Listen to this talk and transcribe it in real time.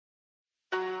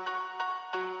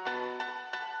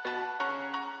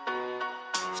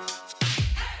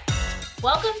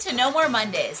Welcome to No More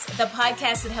Mondays, the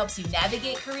podcast that helps you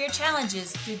navigate career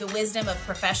challenges through the wisdom of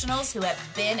professionals who have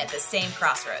been at the same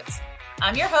crossroads.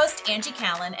 I'm your host, Angie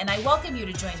Callen, and I welcome you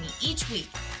to join me each week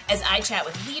as I chat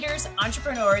with leaders,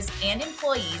 entrepreneurs, and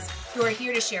employees who are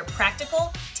here to share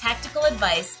practical, tactical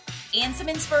advice and some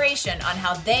inspiration on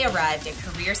how they arrived at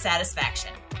career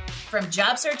satisfaction. From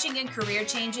job searching and career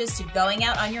changes to going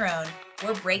out on your own,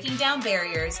 we're breaking down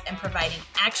barriers and providing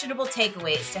actionable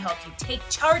takeaways to help you take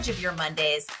charge of your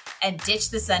Mondays and ditch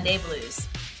the Sunday blues.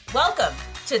 Welcome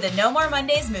to the No More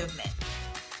Mondays movement.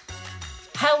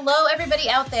 Hello, everybody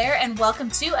out there, and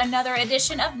welcome to another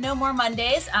edition of No More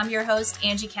Mondays. I'm your host,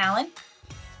 Angie Callen.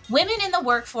 Women in the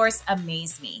workforce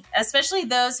amaze me, especially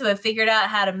those who have figured out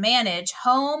how to manage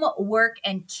home, work,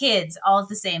 and kids all at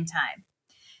the same time.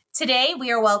 Today, we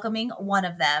are welcoming one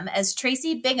of them as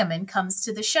Tracy Bingaman comes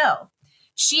to the show.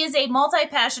 She is a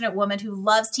multi-passionate woman who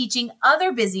loves teaching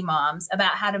other busy moms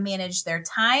about how to manage their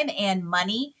time and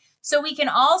money so we can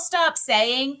all stop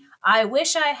saying, I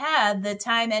wish I had the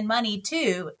time and money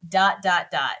to ...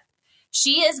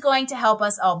 She is going to help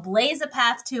us all blaze a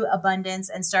path to abundance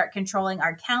and start controlling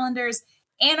our calendars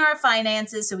and our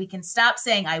finances so we can stop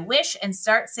saying I wish and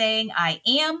start saying I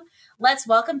am. Let's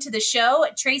welcome to the show,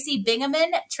 Tracy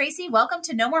Bingaman. Tracy, welcome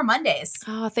to No More Mondays.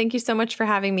 Oh, thank you so much for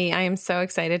having me. I am so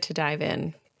excited to dive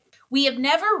in. We have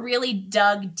never really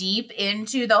dug deep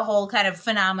into the whole kind of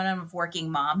phenomenon of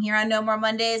working mom here on No More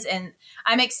Mondays. And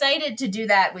I'm excited to do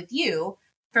that with you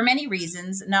for many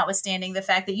reasons, notwithstanding the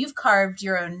fact that you've carved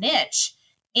your own niche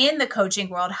in the coaching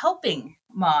world, helping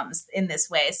moms in this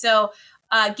way. So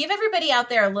give everybody out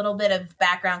there a little bit of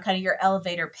background, kind of your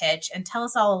elevator pitch, and tell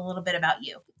us all a little bit about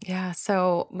you. Yeah,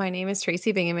 so my name is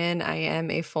Tracy Bingaman. I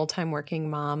am a full-time working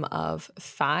mom of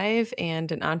 5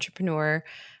 and an entrepreneur.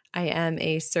 I am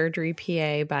a surgery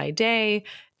PA by day,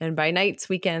 and by nights,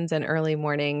 weekends, and early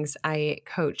mornings, I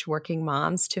coach working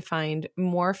moms to find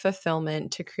more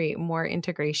fulfillment, to create more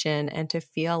integration, and to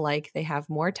feel like they have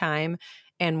more time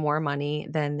and more money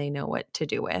than they know what to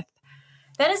do with.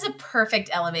 That is a perfect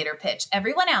elevator pitch.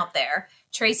 Everyone out there,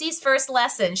 Tracy's first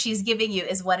lesson she's giving you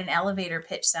is what an elevator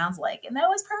pitch sounds like. And that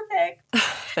was perfect.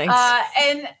 Thanks.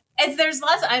 And as there's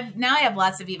lots, I have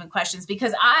lots of even questions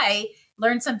because I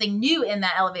learned something new in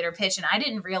that elevator pitch. And I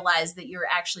didn't realize that you're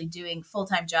actually doing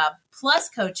full-time job plus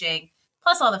coaching,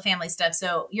 plus all the family stuff.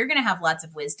 So you're going to have lots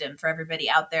of wisdom for everybody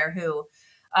out there who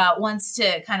wants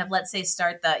to kind of, let's say,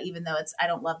 start even though I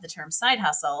don't love the term side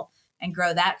hustle, and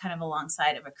grow that kind of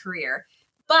alongside of a career.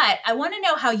 But I want to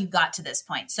know how you got to this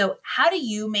point. So how do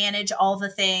you manage all the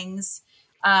things?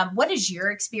 What has your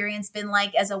experience been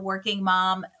like as a working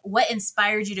mom? What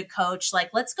inspired you to coach?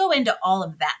 Let's go into all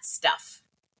of that stuff.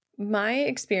 My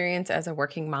experience as a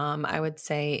working mom, I would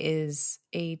say, is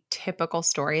a typical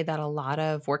story that a lot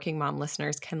of working mom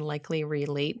listeners can likely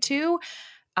relate to.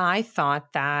 I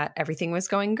thought that everything was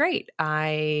going great.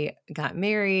 I got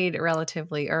married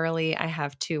relatively early. I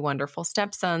have 2 wonderful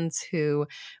stepsons who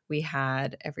we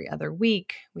had every other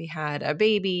week. We had a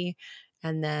baby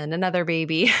and then another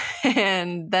baby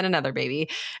and then another baby.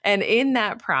 And in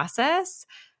that process,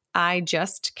 I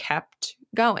just kept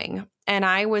going. And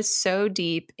I was so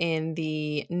deep in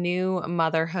the new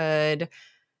motherhood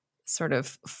sort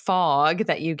of fog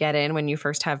that you get in when you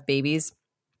first have babies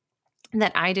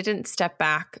that I didn't step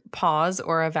back, pause,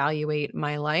 or evaluate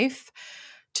my life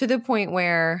to the point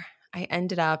where I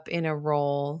ended up in a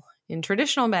role in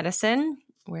traditional medicine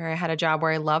where I had a job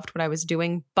where I loved what I was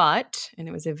doing, and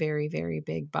it was a very, very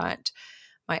big but,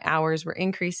 my hours were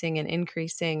increasing,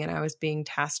 and I was being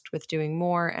tasked with doing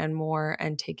more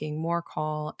and taking more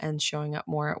call and showing up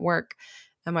more at work.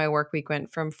 And my work week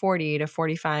went from 40 to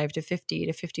 45 to 50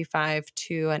 to 55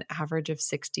 to an average of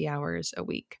 60 hours a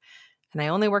week. And I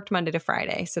only worked Monday to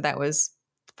Friday. So that was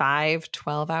 5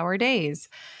 12-hour days.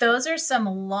 Those are some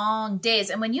long days.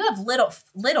 And when you have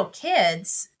little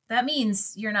kids, that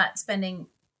means you're not spending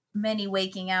many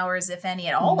waking hours, if any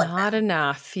at all. Not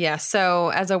enough. Yeah.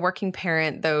 So as a working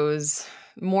parent, those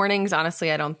mornings,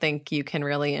 honestly, I don't think you can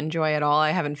really enjoy at all.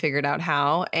 I haven't figured out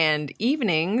how. And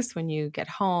evenings, when you get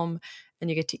home and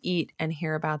you get to eat and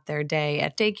hear about their day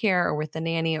at daycare or with the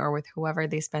nanny or with whoever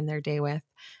they spend their day with,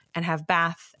 and have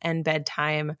bath and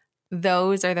bedtime,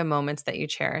 those are the moments that you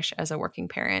cherish as a working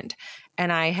parent.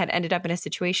 And I had ended up in a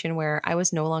situation where I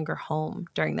was no longer home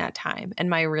during that time. And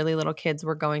my really little kids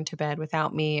were going to bed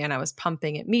without me. And I was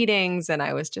pumping at meetings and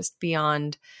I was just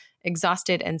beyond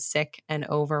exhausted and sick and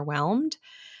overwhelmed.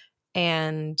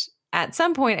 And at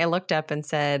some point I looked up and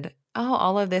said, oh,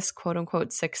 all of this quote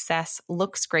unquote success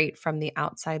looks great from the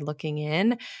outside looking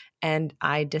in. And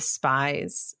I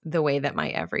despise the way that my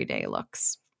everyday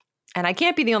looks. And I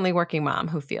can't be the only working mom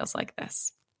who feels like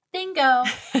this. Bingo.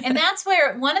 And that's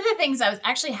where one of the things I was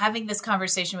actually having this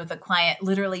conversation with a client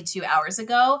literally 2 hours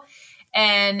ago.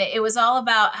 And it was all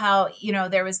about how,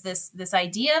 there was this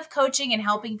idea of coaching and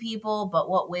helping people, but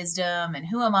what wisdom and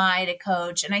who am I to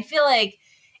coach? And I feel like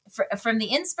from the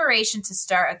inspiration to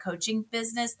start a coaching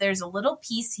business, there's a little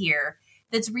piece here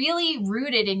that's really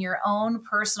rooted in your own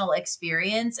personal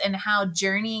experience and how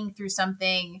journeying through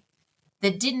something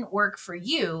that didn't work for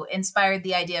you inspired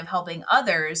the idea of helping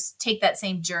others take that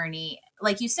same journey.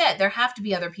 Like you said, there have to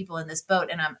be other people in this boat.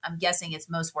 And I'm guessing it's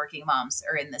most working moms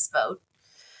are in this boat.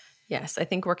 Yes, I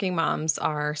think working moms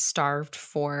are starved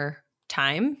for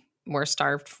time. We're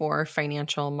starved for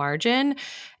financial margin.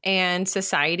 And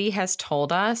society has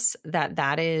told us that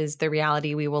that is the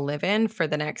reality we will live in for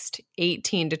the next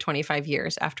 18 to 25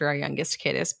 years after our youngest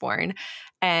kid is born.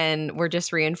 And we're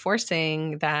just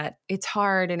reinforcing that it's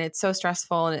hard and it's so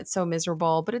stressful and it's so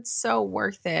miserable, but it's so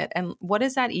worth it. And what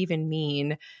does that even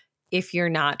mean if you're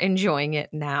not enjoying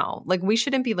it now? Like, we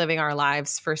shouldn't be living our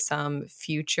lives for some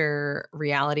future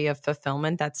reality of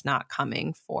fulfillment that's not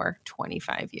coming for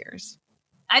 25 years.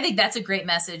 I think that's a great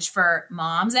message for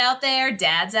moms out there,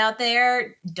 dads out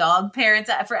there, dog parents,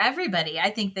 for everybody. I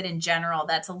think that in general,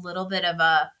 that's a little bit of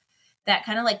that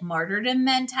kind of like martyrdom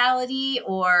mentality,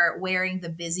 or wearing the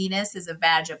busyness as a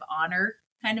badge of honor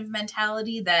kind of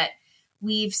mentality that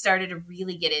we've started to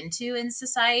really get into in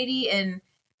society. And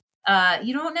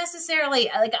you don't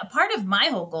necessarily, like, a part of my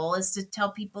whole goal is to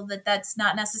tell people that that's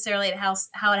not necessarily how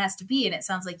it has to be. And it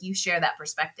sounds like you share that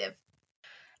perspective.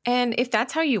 And if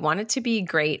that's how you want it to be,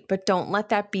 great, but don't let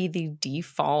that be the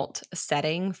default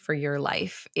setting for your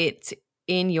life. It's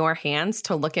in your hands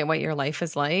to look at what your life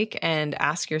is like and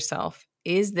ask yourself,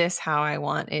 is this how I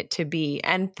want it to be?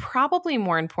 And probably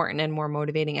more important and more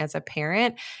motivating as a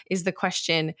parent is the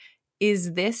question,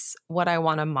 is this what I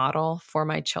want to model for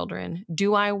my children?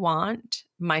 Do I want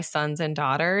my sons and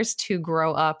daughters to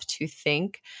grow up to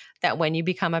think that when you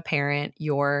become a parent,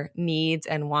 your needs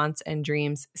and wants and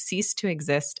dreams cease to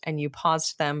exist and you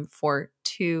paused them for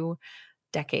 2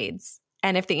 decades?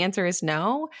 And if the answer is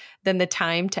no, then the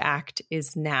time to act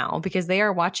is now, because they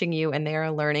are watching you and they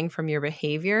are learning from your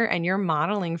behavior and you're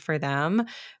modeling for them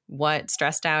what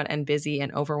stressed out and busy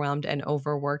and overwhelmed and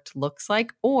overworked looks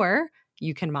like. Or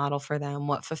you can model for them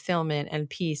what fulfillment and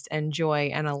peace and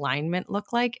joy and alignment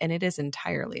look like. And it is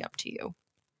entirely up to you.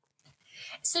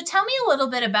 So tell me a little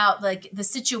bit about like the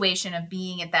situation of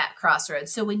being at that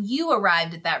crossroads. So when you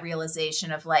arrived at that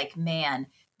realization of like, man,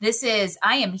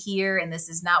 I am here and this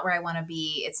is not where I want to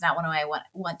be. It's not what I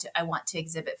want to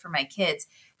exhibit for my kids.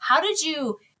 How did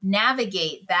you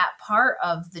navigate that part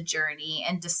of the journey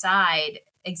and decide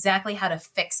exactly how to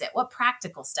fix it? What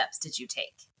practical steps did you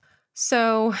take?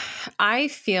 So I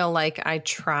feel like I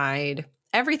tried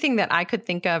everything that I could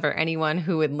think of, or anyone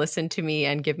who would listen to me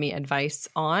and give me advice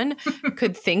on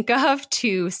could think of,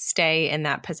 to stay in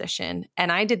that position.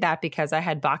 And I did that because I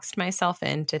had boxed myself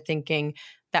into thinking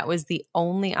that was the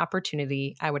only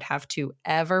opportunity I would have to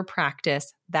ever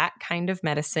practice that kind of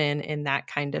medicine in that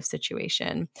kind of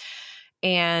situation.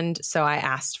 And so I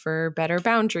asked for better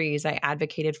boundaries. I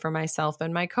advocated for myself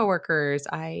and my coworkers.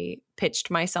 I pitched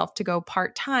myself to go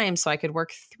part-time so I could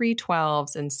work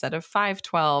 3/12s instead of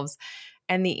 5/12s.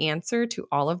 And the answer to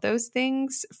all of those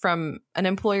things from an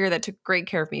employer that took great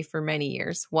care of me for many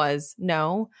years was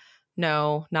no,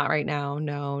 not right now,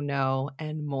 no,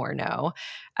 and more no.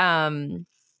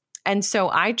 And so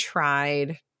I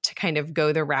tried to kind of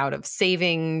go the route of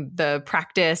saving the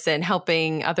practice and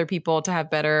helping other people to have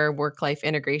better work-life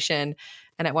integration.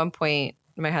 And at one point,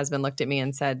 my husband looked at me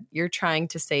and said, "You're trying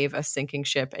to save a sinking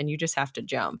ship and you just have to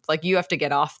jump. Like, you have to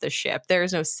get off the ship. There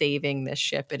is no saving this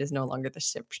ship. It is no longer the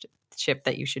ship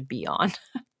that you should be on."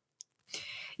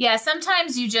 Yeah,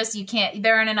 sometimes you can't,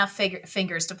 there aren't enough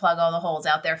fingers to plug all the holes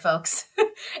out there, folks.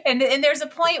 and there's a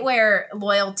point where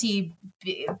loyalty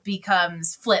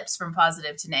flips from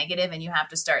positive to negative, and you have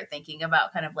to start thinking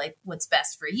about kind of like what's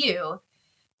best for you.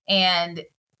 And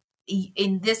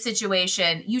in this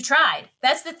situation, you tried.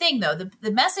 That's the thing, though.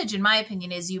 The message, in my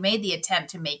opinion, is you made the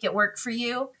attempt to make it work for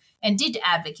you and did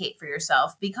advocate for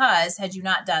yourself, because had you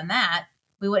not done that,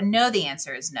 we wouldn't know the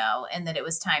answer is no, and that it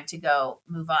was time to go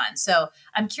move on. So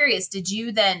I'm curious, did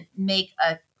you then make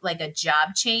a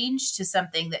job change to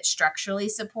something that structurally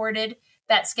supported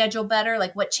that schedule better?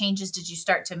 Like, what changes did you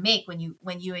start to make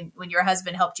when your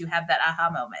husband helped you have that aha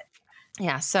moment?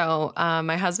 Yeah. So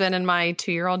my husband and my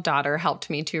 2-year-old daughter helped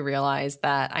me to realize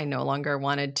that I no longer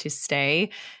wanted to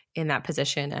stay in that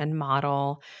position and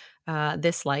model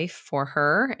this life for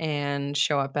her and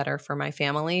show up better for my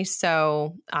family.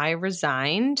 So I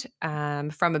resigned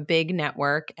from a big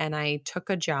network and I took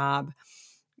a job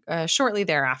shortly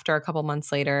thereafter, a couple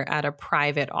months later, at a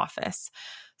private office.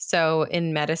 So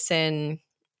in medicine,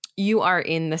 you are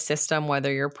in the system,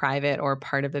 whether you're private or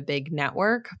part of a big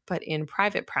network. But in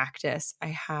private practice, I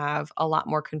have a lot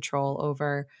more control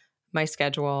over my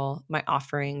schedule, my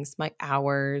offerings, my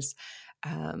hours.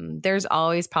 There's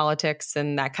always politics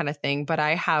and that kind of thing, but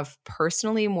I have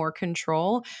personally more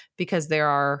control because there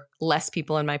are less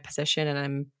people in my position and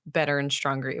I'm better and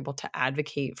stronger able to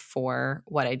advocate for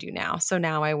what I do now. So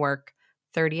now I work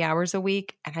 30 hours a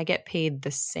week and I get paid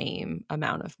the same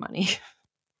amount of money.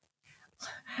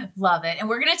 Love it. And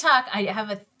we're going to talk, I have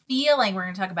a feeling we're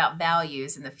going to talk about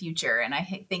values in the future. And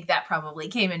I think that probably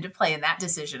came into play in that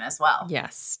decision as well.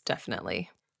 Yes,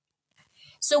 definitely.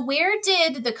 So where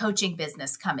did the coaching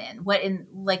business come in?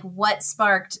 What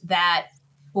sparked that?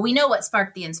 Well, we know what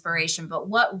sparked the inspiration, but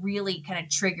what really kind of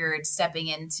triggered stepping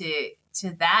into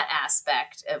that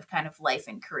aspect of kind of life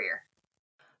and career?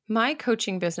 My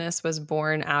coaching business was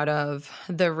born out of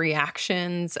the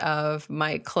reactions of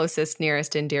my closest,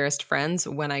 nearest, and dearest friends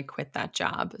when I quit that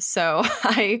job. So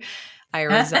I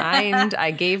resigned,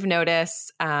 I gave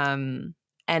notice, and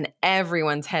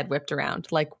everyone's head whipped around.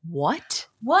 Like, what?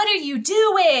 What are you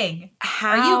doing?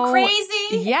 Are you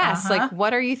crazy? Yes. Like,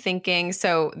 what are you thinking?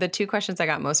 So the two questions I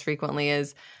got most frequently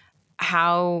is,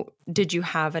 how did you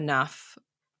have enough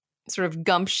sort of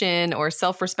gumption or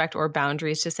self-respect or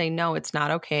boundaries to say, no, it's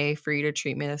not okay for you to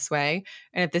treat me this way.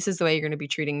 And if this is the way you're going to be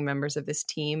treating members of this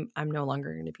team, I'm no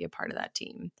longer going to be a part of that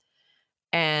team.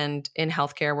 And in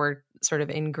healthcare, we're sort of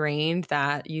ingrained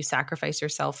that you sacrifice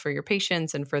yourself for your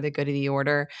patients and for the good of the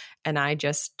order. And I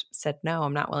just said, no,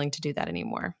 I'm not willing to do that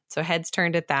anymore. So heads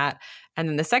turned at that. And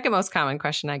then the second most common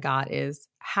question I got is,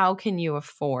 how can you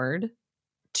afford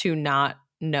to not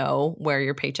know where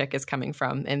your paycheck is coming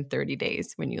from in 30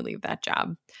 days when you leave that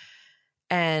job?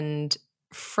 And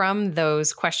from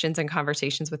those questions and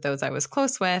conversations with those I was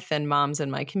close with and moms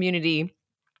in my community,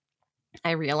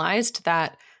 I realized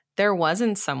that there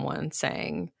wasn't someone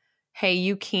saying, hey,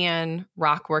 you can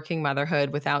rock working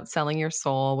motherhood without selling your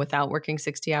soul, without working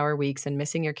 60-hour weeks and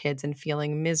missing your kids and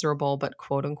feeling miserable, but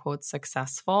quote unquote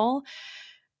successful.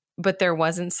 But there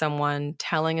wasn't someone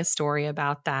telling a story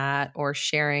about that or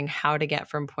sharing how to get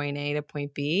from point A to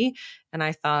point B. And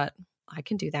I thought, I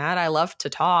can do that. I love to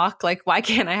talk. Like, why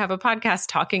can't I have a podcast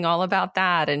talking all about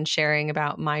that and sharing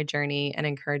about my journey and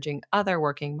encouraging other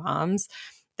working moms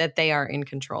that they are in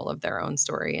control of their own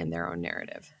story and their own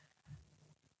narrative?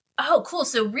 Oh, cool.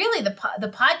 So really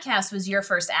the podcast was your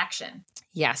first action.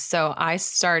 Yes. So I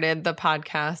started the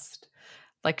podcast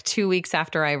like 2 weeks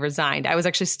after I resigned. I was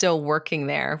actually still working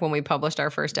there when we published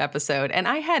our first episode. And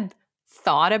I had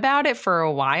thought about it for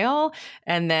a while.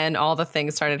 And then all the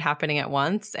things started happening at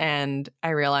once. And I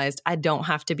realized I don't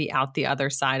have to be out the other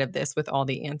side of this with all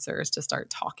the answers to start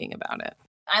talking about it.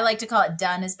 I like to call it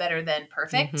done is better than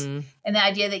perfect. Mm-hmm. And the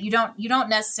idea that you don't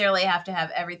necessarily have to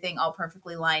have everything all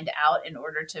perfectly lined out in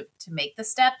order to make the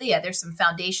step. Yeah, there's some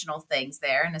foundational things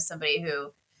there. And as somebody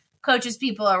who coaches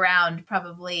people around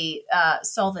probably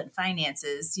solvent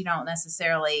finances, you don't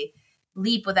necessarily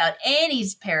leap without any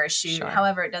parachute. Sure.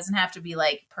 However, it doesn't have to be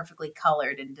like perfectly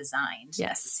colored and designed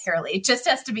necessarily. It just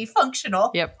has to be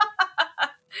functional. Yep.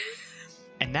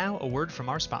 And now a word from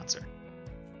our sponsor.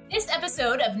 This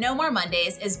episode of No More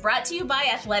Mondays is brought to you by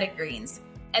Athletic Greens.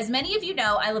 As many of you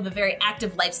know, I live a very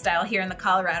active lifestyle here in the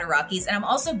Colorado Rockies, and I'm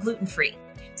also gluten-free.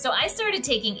 So I started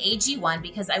taking AG1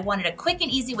 because I wanted a quick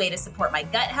and easy way to support my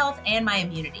gut health and my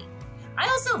immunity. I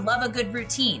also love a good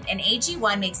routine, and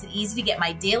AG1 makes it easy to get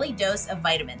my daily dose of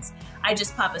vitamins. I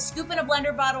just pop a scoop in a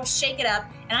blender bottle, shake it up,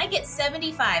 and I get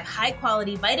 75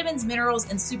 high-quality vitamins, minerals,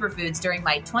 and superfoods during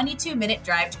my 22-minute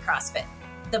drive to CrossFit.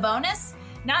 The bonus?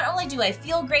 Not only do I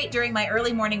feel great during my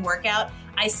early morning workout,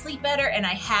 I sleep better and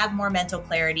I have more mental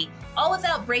clarity, all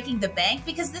without breaking the bank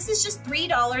because this is just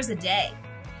 $3 a day.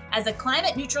 As a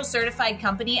climate neutral certified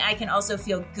company, I can also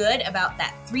feel good about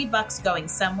that $3 going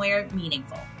somewhere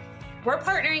meaningful. We're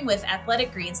partnering with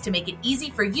Athletic Greens to make it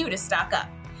easy for you to stock up.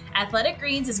 Athletic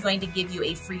Greens is going to give you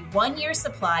a free 1-year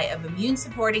supply of immune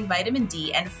supporting vitamin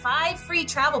D and 5 free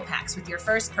travel packs with your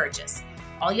first purchase.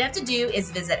 All you have to do is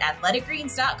visit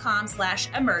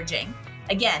athleticgreens.com/emerging.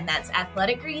 Again, that's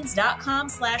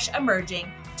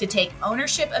athleticgreens.com/emerging to take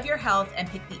ownership of your health and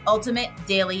pick the ultimate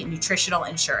daily nutritional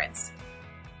insurance.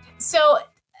 So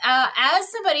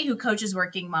as somebody who coaches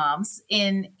working moms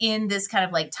in this kind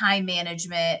of like time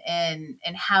management and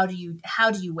how do you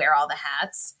wear all the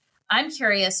hats, I'm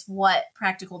curious what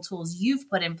practical tools you've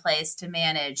put in place to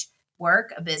manage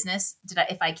work, a business.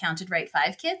 If I counted right,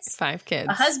 5 kids? 5 kids.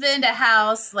 A husband, a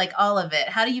house, like all of it.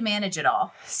 How do you manage it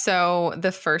all? So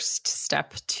the first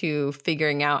step to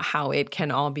figuring out how it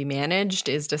can all be managed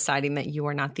is deciding that you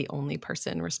are not the only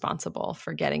person responsible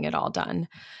for getting it all done.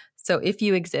 So if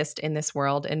you exist in this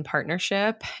world in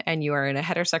partnership and you are in a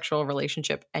heterosexual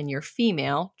relationship and you're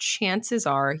female, chances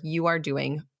are you are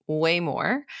doing way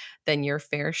more than your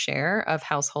fair share of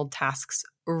household tasks,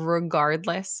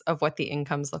 regardless of what the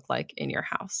incomes look like in your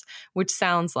house, which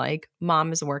sounds like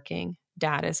mom is working,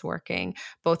 dad is working.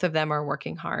 Both of them are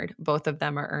working hard. Both of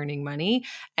them are earning money.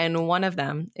 And one of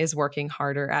them is working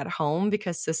harder at home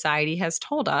because society has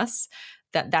told us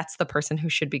that that's the person who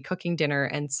should be cooking dinner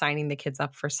and signing the kids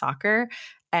up for soccer.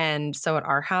 And so at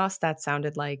our house, that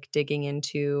sounded like digging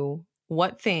into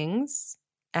what things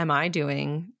am I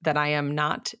doing that I am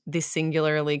not the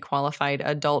singularly qualified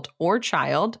adult or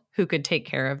child who could take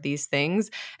care of these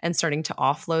things, and starting to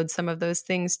offload some of those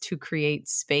things to create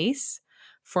space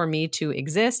for me to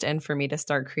exist and for me to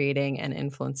start creating and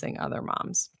influencing other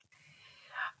moms.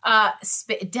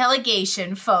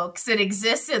 Delegation, folks. It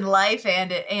exists in life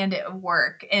and at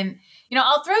work. And,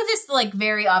 I'll throw this like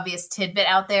very obvious tidbit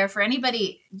out there for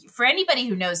anybody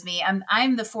who knows me.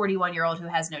 I'm the 41-year-old who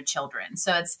has no children.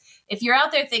 So if you're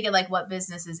out there thinking like, what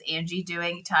business is Angie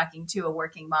doing talking to a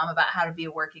working mom about how to be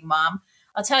a working mom?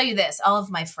 I'll tell you this, all of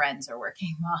my friends are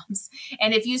working moms.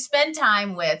 And if you spend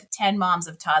time with 10 moms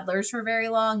of toddlers for very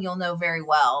long, you'll know very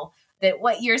well that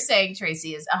what you're saying,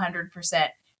 Tracy, is 100%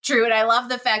 true. And I love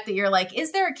the fact that you're like,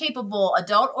 is there a capable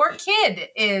adult or kid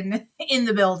in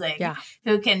the building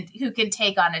who can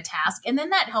take on a task? And then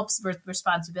that helps with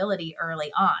responsibility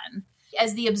early on.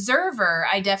 As the observer,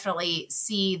 I definitely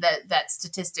see that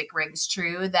statistic rings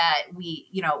true, that we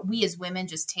as women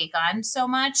just take on so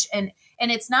much. And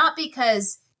it's not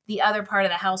because the other part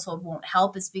of the household won't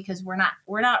help. It's because we're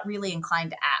not really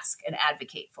inclined to ask and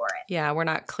advocate for it. Yeah, we're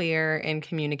not clear in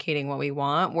communicating what we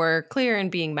want. We're clear in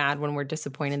being mad when we're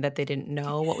disappointed that they didn't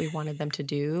know what we wanted them to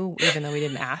do, even though we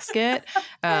didn't ask it.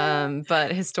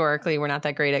 But historically, we're not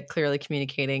that great at clearly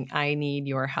communicating, I need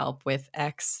your help with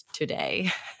X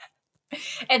today.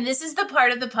 And this is the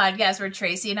part of the podcast where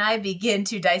Tracy and I begin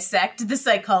to dissect the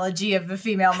psychology of the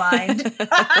female mind.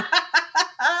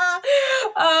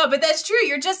 But that's true.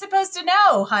 You're just supposed to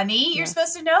know, honey. You're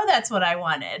supposed to know that's what I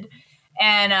wanted.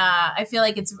 And I feel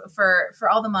like it's for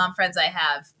all the mom friends I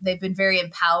have, they've been very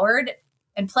empowered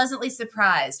and pleasantly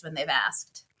surprised when they've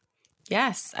asked.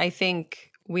 Yes, I think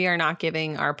we are not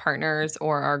giving our partners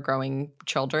or our growing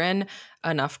children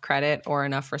enough credit or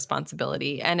enough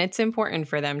responsibility. And it's important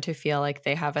for them to feel like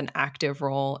they have an active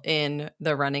role in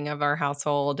the running of our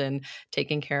household and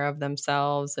taking care of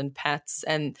themselves and pets.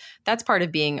 And that's part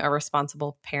of being a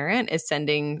responsible parent, is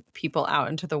sending people out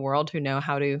into the world who know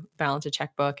how to balance a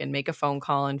checkbook and make a phone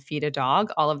call and feed a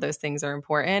dog. All of those things are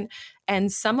important. And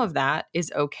some of that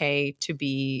is okay to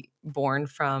be born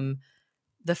from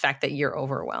the fact that you're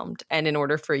overwhelmed. And in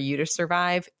order for you to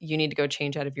survive, you need to go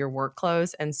change out of your work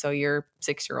clothes. And so your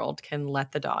 6-year-old can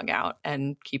let the dog out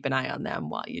and keep an eye on them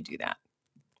while you do that.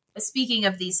 Speaking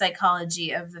of the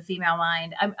psychology of the female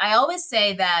mind, I always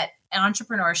say that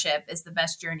entrepreneurship is the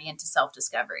best journey into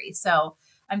self-discovery. So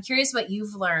I'm curious what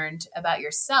you've learned about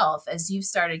yourself as you've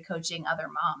started coaching other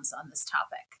moms on this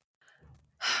topic.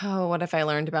 Oh, what have I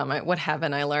learned about what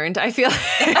haven't I learned? I feel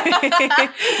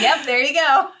Yep, there you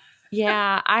go.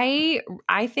 Yeah, I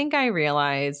think I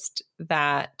realized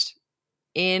that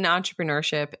in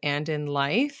entrepreneurship and in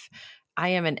life, I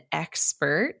am an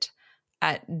expert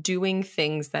at doing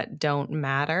things that don't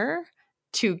matter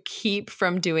to keep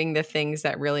from doing the things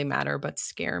that really matter but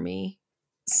scare me.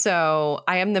 So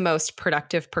I am the most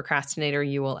productive procrastinator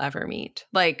you will ever meet.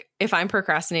 Like, if I'm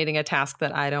procrastinating a task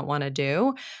that I don't want to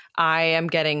do, I am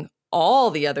getting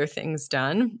all the other things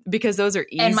done because those are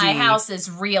easy. And my house is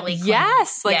really clean.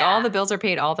 Yes. Like all the bills are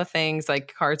paid, all the things,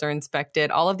 like cars are inspected,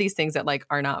 all of these things that like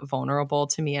are not vulnerable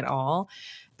to me at all.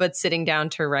 But sitting down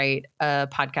to write a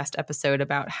podcast episode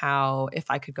about how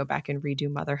if I could go back and redo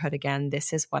motherhood again,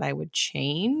 this is what I would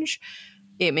change.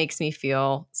 It makes me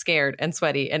feel scared and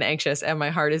sweaty and anxious and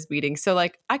my heart is beating. So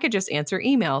like I could just answer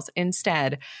emails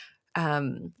instead.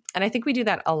 And I think we do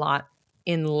that a lot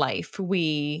in life.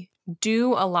 We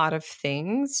do a lot of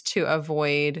things to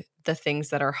avoid the things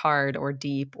that are hard or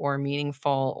deep or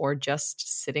meaningful, or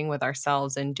just sitting with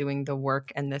ourselves and doing the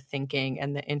work and the thinking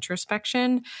and the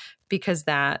introspection, because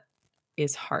that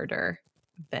is harder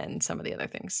than some of the other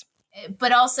things.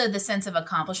 But also the sense of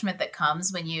accomplishment that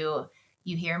comes when you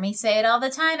you hear me say it all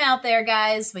the time out there,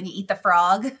 guys, when you eat the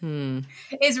frog,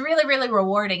 is really, really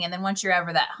rewarding. And then once you're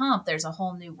over that hump, there's a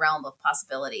whole new realm of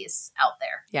possibilities out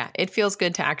there. Yeah, it feels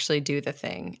good to actually do the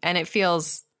thing. And it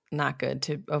feels not good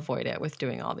to avoid it with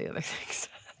doing all the other things.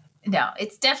 No,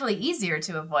 it's definitely easier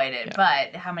to avoid it. Yeah.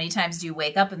 But how many times do you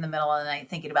wake up in the middle of the night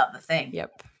thinking about the thing?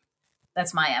 Yep.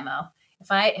 That's my MO.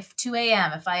 If 2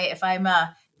 a.m., if I'm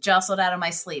jostled out of my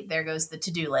sleep, there goes the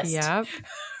to-do list. Yep.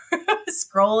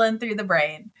 Scrolling through the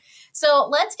brain. So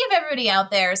let's give everybody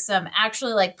out there some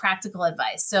actually like practical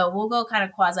advice. So we'll go kind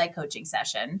of quasi coaching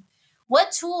session.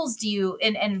 What tools do you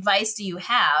and advice do you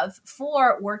have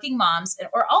for working moms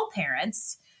or all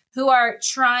parents who are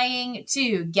trying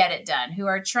to get it done, who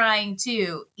are trying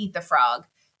to eat the frog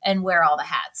and wear all the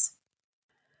hats?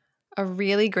 A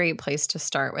really great place to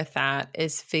start with that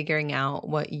is figuring out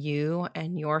what you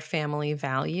and your family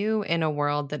value in a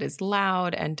world that is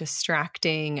loud and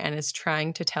distracting and is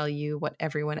trying to tell you what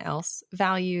everyone else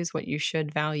values, what you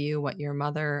should value, what your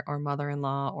mother or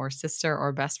mother-in-law or sister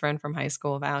or best friend from high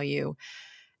school value.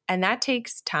 And that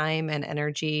takes time and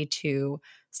energy to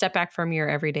step back from your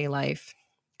everyday life,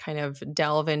 kind of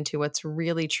delve into what's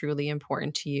really, truly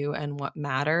important to you and what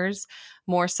matters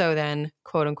more so than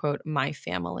quote unquote, my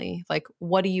family. Like,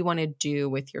 what do you want to do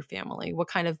with your family? What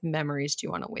kind of memories do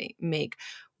you want to make?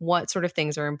 What sort of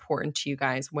things are important to you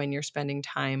guys when you're spending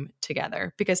time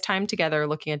together? Because time together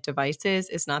looking at devices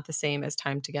is not the same as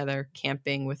time together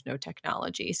camping with no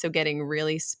technology. So getting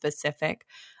really specific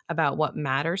about what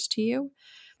matters to you.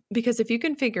 Because if you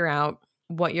can figure out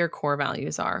what your core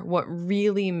values are, what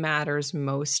really matters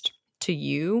most to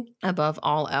you above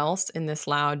all else in this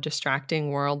loud,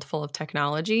 distracting world full of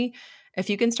technology, if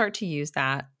you can start to use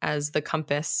that as the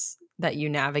compass that you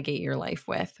navigate your life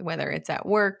with, whether it's at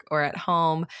work or at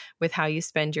home, with how you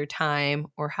spend your time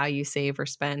or how you save or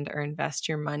spend or invest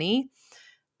your money,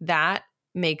 that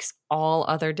makes all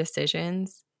other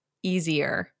decisions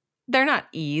easier. They're not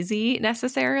easy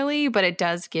necessarily, but it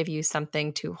does give you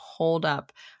something to hold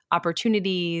up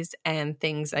opportunities and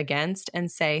things against and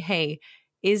say, hey,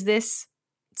 is this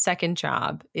second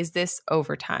job? Is this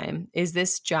overtime? Is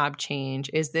this job change?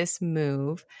 Is this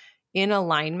move in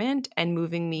alignment and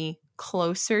moving me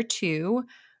closer to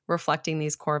reflecting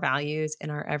these core values in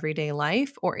our everyday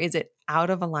life? Or is it out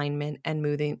of alignment and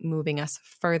moving us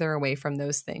further away from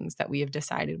those things that we have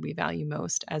decided we value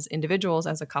most as individuals,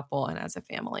 as a couple, and as a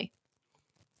family?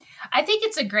 I think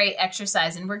it's a great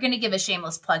exercise, and we're going to give a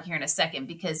shameless plug here in a second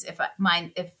because if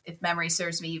memory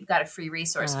serves me, you've got a free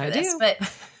resource for this. But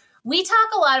we talk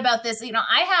a lot about this. You know,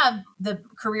 I have the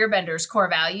Career Benders core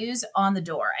values on the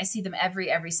door. I see them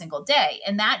every single day,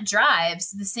 and that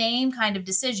drives the same kind of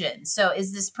decision. So,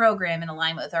 is this program in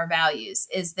alignment with our values?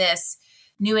 Is this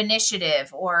new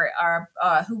initiative or our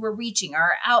who we're reaching,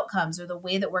 our outcomes, or the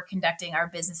way that we're conducting our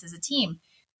business as a team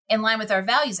in line with our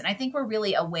values? And I think we're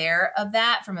really aware of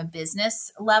that from a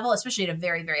business level, especially at a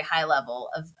very, very high level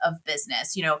of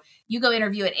business. You know, you go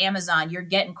interview at Amazon, you're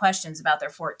getting questions about their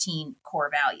 14 core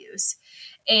values.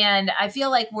 And I feel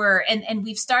like and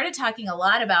we've started talking a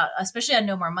lot about, especially on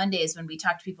No More Mondays, when we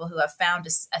talk to people who have found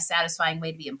a satisfying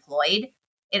way to be employed,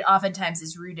 it oftentimes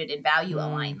is rooted in value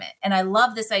alignment. And I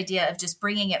love this idea of just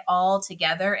bringing it all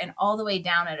together and all the way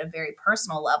down at a very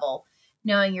personal level,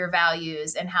 knowing your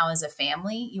values and how as a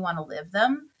family you want to live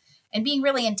them and being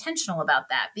really intentional about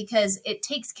that, because it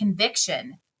takes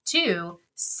conviction to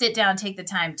sit down, take the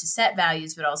time to set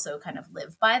values, but also kind of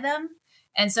live by them.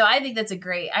 And so I think that's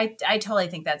I totally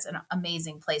think that's an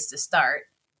amazing place to start.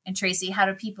 And Tracy, how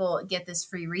do people get this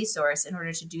free resource in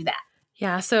order to do that?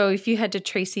 Yeah. So if you head to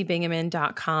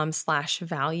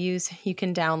tracybingaman.com/values, you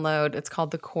can download, it's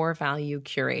called the Core Value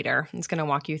Curator. It's going to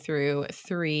walk you through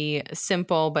 3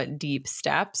 simple but deep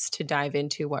steps to dive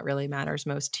into what really matters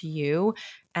most to you,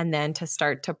 and then to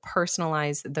start to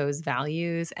personalize those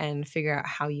values and figure out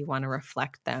how you want to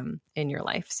reflect them in your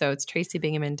life. So it's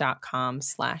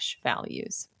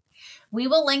tracybingaman.com/values. We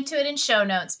will link to it in show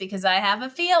notes because I have a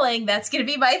feeling that's going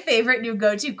to be my favorite new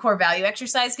go-to core value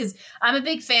exercise, because I'm a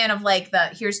big fan of like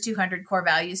here's 200 core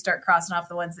values, start crossing off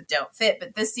the ones that don't fit.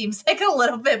 But this seems like a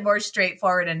little bit more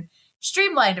straightforward and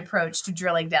streamlined approach to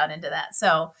drilling down into that.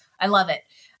 So I love it.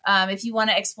 If you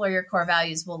want to explore your core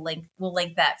values, we'll link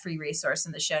that free resource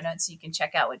in the show notes so you can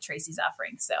check out what Tracy's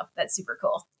offering. So that's super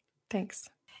cool. Thanks.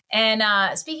 And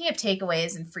speaking of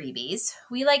takeaways and freebies,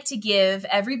 we like to give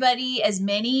everybody as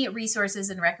many resources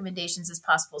and recommendations as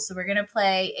possible. So we're going to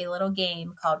play a little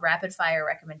game called Rapid Fire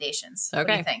Recommendations. Okay. What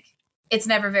do you think? It's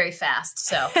never very fast,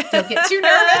 so don't get too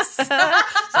nervous.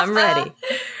 I'm ready.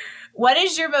 What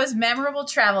is your most memorable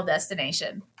travel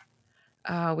destination?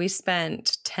 We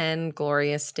spent 10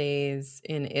 glorious days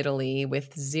in Italy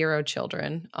with 0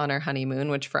 children on our honeymoon,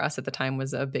 which for us at the time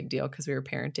was a big deal because we were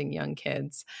parenting young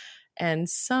kids. And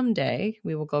someday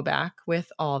we will go back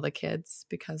with all the kids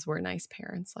because we're nice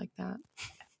parents like that.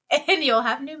 And you'll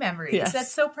have new memories. Yes.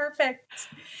 That's so perfect.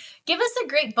 Give us a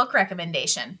great book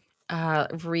recommendation.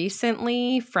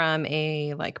 Recently, from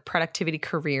a productivity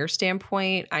career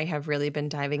standpoint, I have really been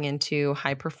diving into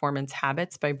High Performance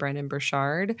Habits by Brendon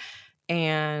Burchard.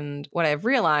 And what I've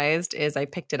realized is I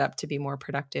picked it up to be more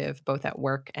productive, both at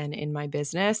work and in my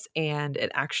business. And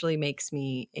it actually makes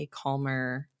me a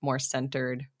calmer, more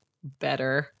centered,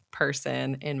 better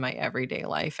person in my everyday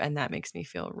life. And that makes me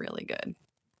feel really good.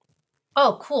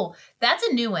 Oh, cool. That's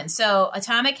a new one. So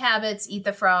Atomic Habits, Eat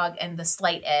the Frog, and The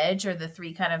Slight Edge are the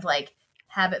 3 kind of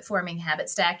habit forming, habit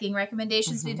stacking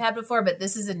recommendations we've had before, but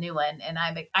this is a new one. And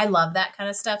I love that kind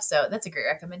of stuff. So that's a great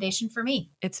recommendation for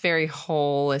me. It's very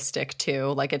holistic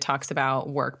too. It talks about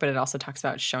work, but it also talks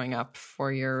about showing up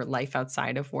for your life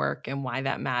outside of work and why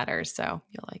that matters. So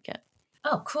you'll like it.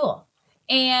 Oh, cool.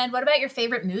 And what about your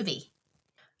favorite movie?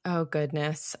 Oh,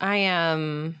 goodness. I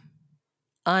am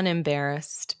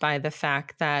unembarrassed by the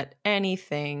fact that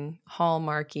anything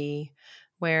Hallmarky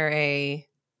where a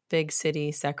big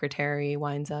city secretary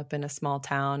winds up in a small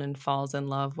town and falls in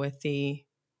love with the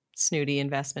snooty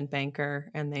investment banker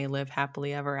and they live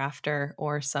happily ever after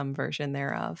or some version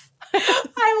thereof.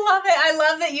 I love it. I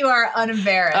love that you are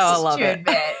unembarrassed to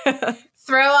admit.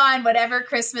 Throw on whatever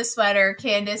Christmas sweater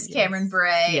Candace Cameron Bure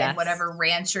and whatever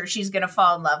rancher she's going to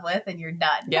fall in love with and you're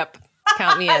done. Yep.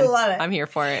 Count me in. I love it. I'm here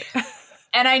for it.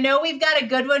 And I know we've got a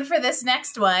good one for this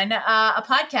next one, a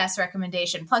podcast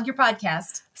recommendation. Plug your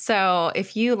podcast. So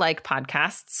if you like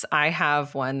podcasts, I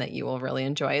have one that you will really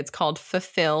enjoy. It's called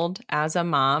Fulfilled as a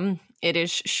Mom. It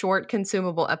is short,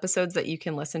 consumable episodes that you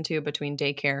can listen to between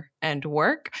daycare and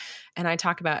work. And I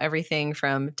talk about everything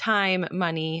from time,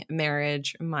 money,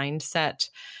 marriage, mindset,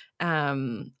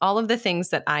 all of the things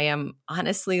that I am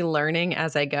honestly learning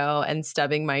as I go and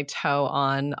stubbing my toe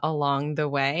on along the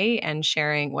way and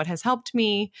sharing what has helped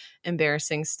me,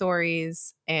 embarrassing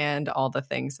stories, and all the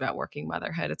things about working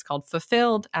motherhood. It's called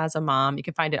Fulfilled as a Mom. You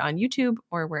can find it on YouTube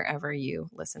or wherever you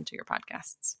listen to your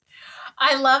podcasts.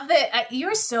 I love that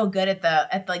you're so good at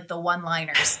the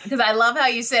one-liners because I love how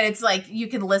you said it's you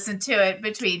can listen to it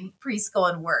between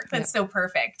preschool and work. That's so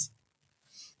perfect.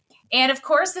 And of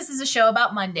course, this is a show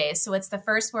about Mondays. So what's the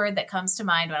first word that comes to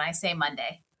mind when I say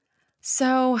Monday?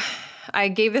 So I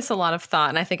gave this a lot of thought,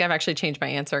 and I think I've actually changed my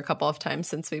answer a couple of times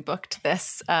since we booked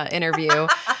this interview.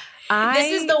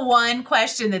 This is the one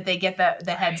question that they get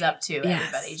the heads up to,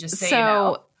 everybody, just so you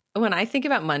know. When I think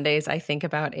about Mondays, I think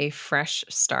about a fresh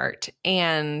start.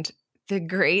 And the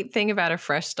great thing about a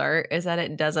fresh start is that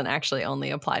it doesn't actually only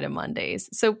apply to Mondays.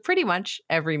 So pretty much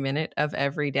every minute of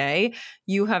every day,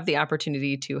 you have the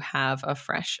opportunity to have a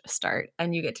fresh start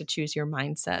and you get to choose your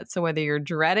mindset. So whether you're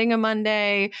dreading a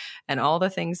Monday and all the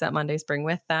things that Mondays bring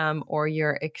with them, or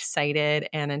you're excited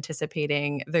and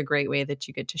anticipating the great way that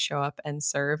you get to show up and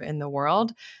serve in the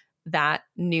world, that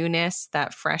newness,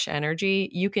 that fresh energy,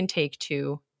 you can take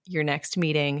to your next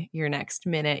meeting, your next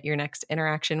minute, your next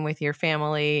interaction with your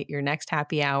family, your next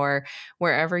happy hour,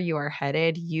 wherever you are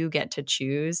headed, you get to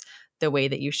choose the way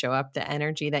that you show up, the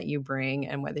energy that you bring,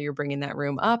 and whether you're bringing that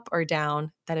room up or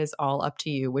down, that is all up to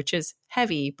you, which is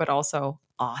heavy, but also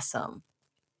awesome.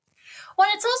 Well,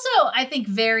 it's also, I think,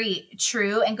 very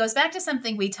true and goes back to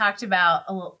something we talked about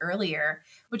a little earlier,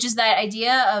 which is that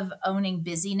idea of owning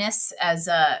busyness as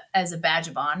a badge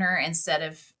of honor instead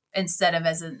of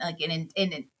as an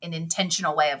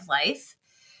intentional way of life,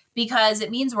 because it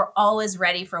means we're always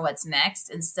ready for what's next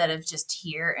instead of just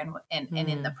here and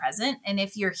in the present. And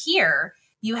if you're here,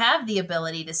 you have the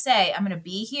ability to say, I'm going to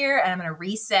be here and I'm going to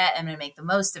reset. I'm going to make the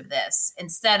most of this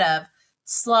instead of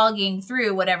slogging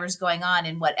through whatever's going on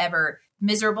in whatever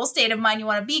miserable state of mind you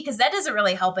want to be, because that doesn't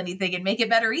really help anything and make it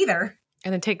better either.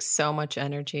 And it takes so much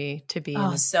energy to be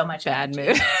in so much bad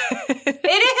energy. mood.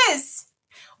 It is.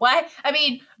 Why? I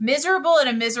mean, miserable in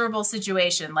a miserable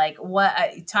situation.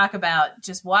 Talk about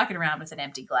just walking around with an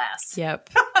empty glass.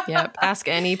 Yep. Ask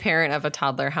any parent of a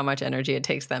toddler how much energy it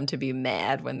takes them to be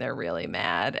mad when they're really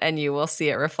mad. And you will see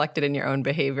it reflected in your own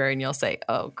behavior and you'll say,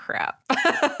 oh, crap.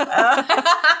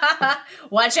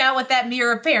 Watch out what that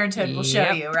mirror of parenthood will show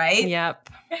you, right? Yep.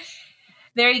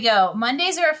 There you go.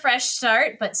 Mondays are a fresh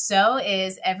start, but so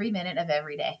is every minute of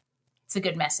every day. It's a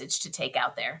good message to take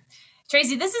out there.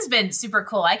 Tracy, this has been super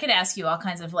cool. I could ask you all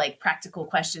kinds of practical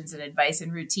questions and advice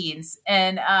and routines.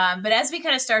 And but as we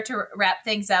kind of start to wrap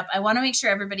things up, I want to make sure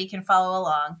everybody can follow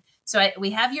along. So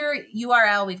we have your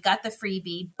URL, we've got the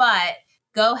freebie, but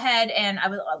go ahead and I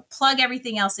will plug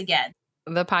everything else again.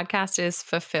 The podcast is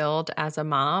Fulfilled as a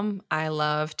Mom. I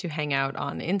love to hang out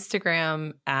on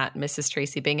Instagram at Mrs.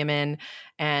 Tracy Bingaman.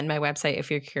 And my website, if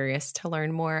you're curious to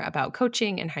learn more about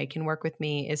coaching and how you can work with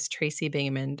me, is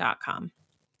tracybingaman.com.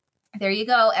 There you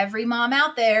go. Every mom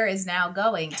out there is now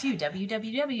going to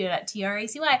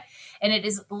www.tracy, and it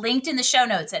is linked in the show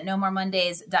notes at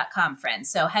nomoremondays.com, friends.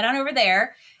 So head on over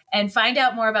there and find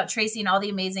out more about Tracy and all the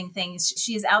amazing things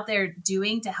she's out there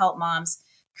doing to help moms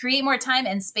create more time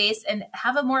and space and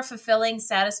have a more fulfilling,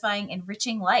 satisfying,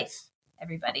 enriching life.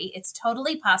 Everybody, it's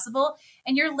totally possible.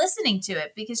 And you're listening to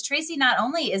it because Tracy not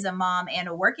only is a mom and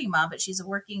a working mom, but she's a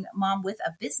working mom with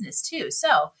a business too.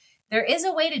 So there is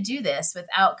a way to do this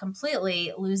without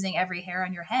completely losing every hair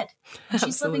on your head. And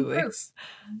she's living proof.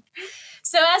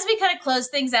 So as we kind of close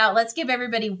things out, let's give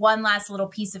everybody one last little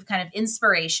piece of kind of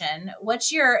inspiration.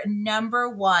 What's your number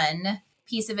one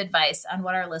piece of advice on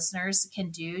what our listeners can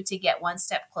do to get one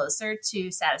step closer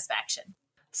to satisfaction?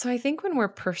 So I think when we're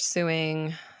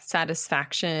pursuing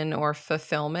satisfaction or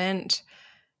fulfillment,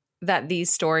 that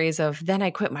these stories of then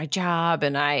I quit my job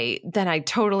and then I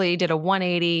totally did a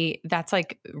 180, that's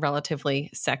like relatively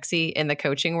sexy in the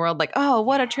coaching world. Like, oh,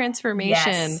 what a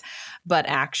transformation. Yes. But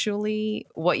actually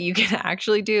what you can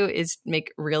actually do is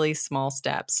make really small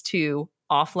steps to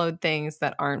offload things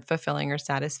that aren't fulfilling or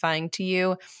satisfying to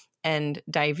you and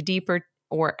dive deeper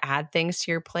or add things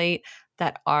to your plate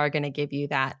that are going to give you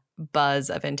that buzz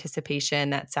of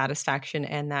anticipation, that satisfaction,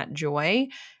 and that joy.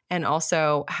 And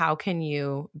also, how can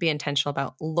you be intentional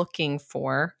about looking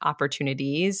for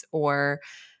opportunities or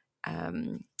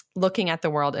looking at the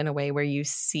world in a way where you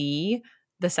see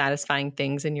the satisfying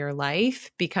things in your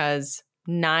life? Because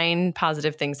 9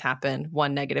 positive things happen,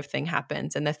 1 negative thing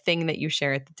happens. And the thing that you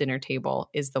share at the dinner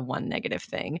table is the 1 negative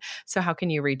thing. So how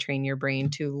can you retrain your brain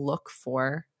to look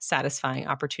for satisfying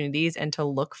opportunities and to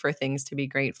look for things to be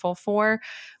grateful for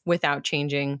without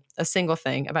changing a single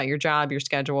thing about your job, your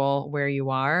schedule, where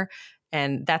you are?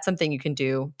 And that's something you can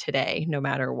do today, no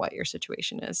matter what your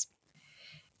situation is.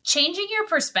 Changing your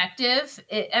perspective,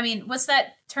 what's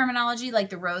that terminology, like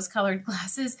the rose-colored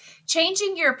glasses?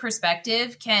 Changing your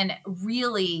perspective can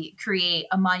really create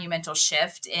a monumental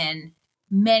shift in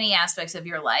many aspects of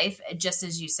your life, just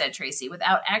as you said, Tracy,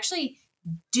 without actually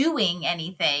doing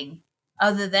anything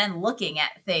other than looking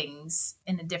at things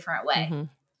in a different way. Mm-hmm.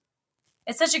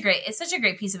 It's such a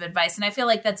great piece of advice. And I feel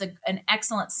like that's an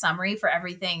excellent summary for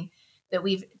everything that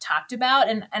we've talked about.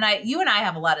 And you and I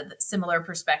have a lot of similar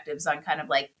perspectives on kind of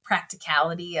like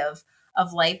practicality of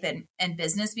life and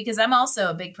business, because I'm also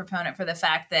a big proponent for the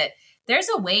fact that there's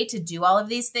a way to do all of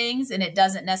these things. And it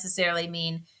doesn't necessarily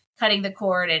mean cutting the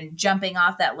cord and jumping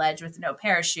off that ledge with no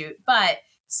parachute, but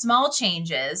small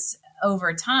changes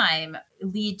over time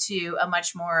lead to a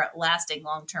much more lasting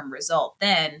long-term result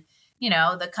than,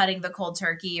 the cutting the cold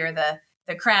turkey or the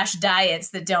crash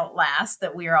diets that don't last,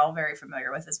 that we are all very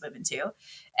familiar with as women too.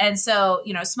 And so,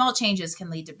 small changes can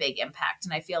lead to big impact.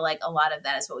 And I feel like a lot of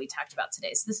that is what we talked about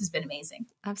today. So this has been amazing.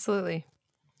 Absolutely.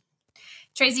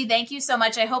 Tracy, thank you so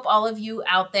much. I hope all of you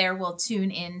out there will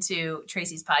tune into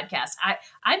Tracy's podcast.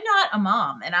 I'm not a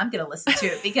mom and I'm going to listen to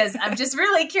it because I'm just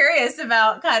really curious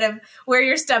about kind of where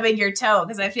you're stubbing your toe,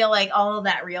 because I feel like all of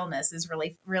that realness is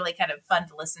really, really kind of fun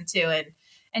to listen to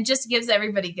and just gives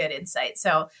everybody good insight.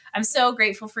 So I'm so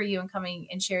grateful for you and coming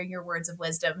and sharing your words of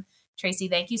wisdom. Tracy,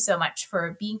 thank you so much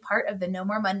for being part of the No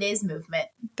More Mondays movement.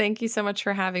 Thank you so much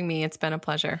for having me. It's been a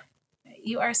pleasure.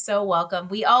 You are so welcome.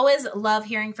 We always love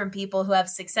hearing from people who have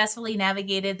successfully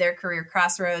navigated their career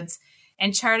crossroads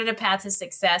and charted a path to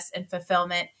success and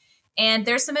fulfillment. And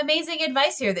there's some amazing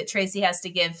advice here that Tracy has to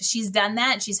give. She's done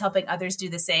that and she's helping others do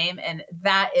the same. And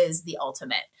that is the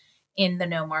ultimate in the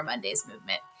No More Mondays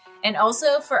movement. And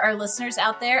also for our listeners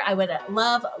out there, I would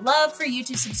love for you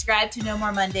to subscribe to No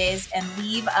More Mondays and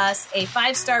leave us a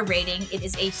 5-star rating. It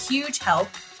is a huge help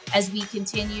as we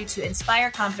continue to inspire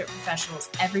confident professionals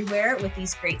everywhere with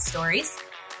these great stories.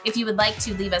 If you would like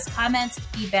to leave us comments,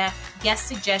 feedback, guest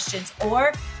suggestions,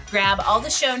 or grab all the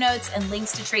show notes and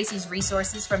links to Tracy's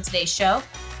resources from today's show,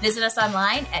 visit us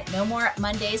online at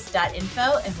nomoremondays.info,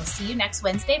 and we'll see you next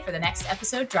Wednesday for the next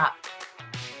episode drop.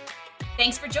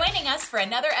 Thanks for joining us for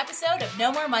another episode of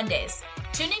No More Mondays.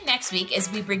 Tune in next week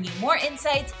as we bring you more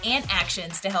insights and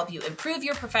actions to help you improve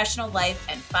your professional life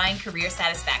and find career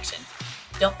satisfaction.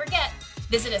 Don't forget,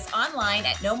 visit us online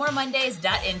at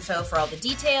nomoremondays.info for all the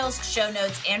details, show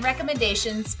notes, and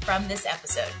recommendations from this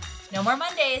episode. No More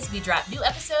Mondays, we drop new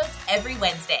episodes every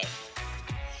Wednesday.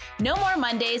 No More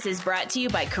Mondays is brought to you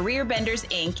by Career Benders,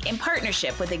 Inc. in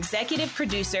partnership with executive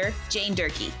producer Jane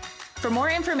Durkee. For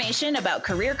more information about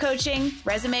career coaching,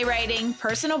 resume writing,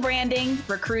 personal branding,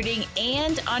 recruiting,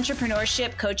 and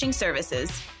entrepreneurship coaching services,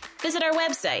 visit our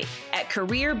website at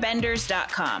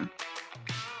careerbenders.com.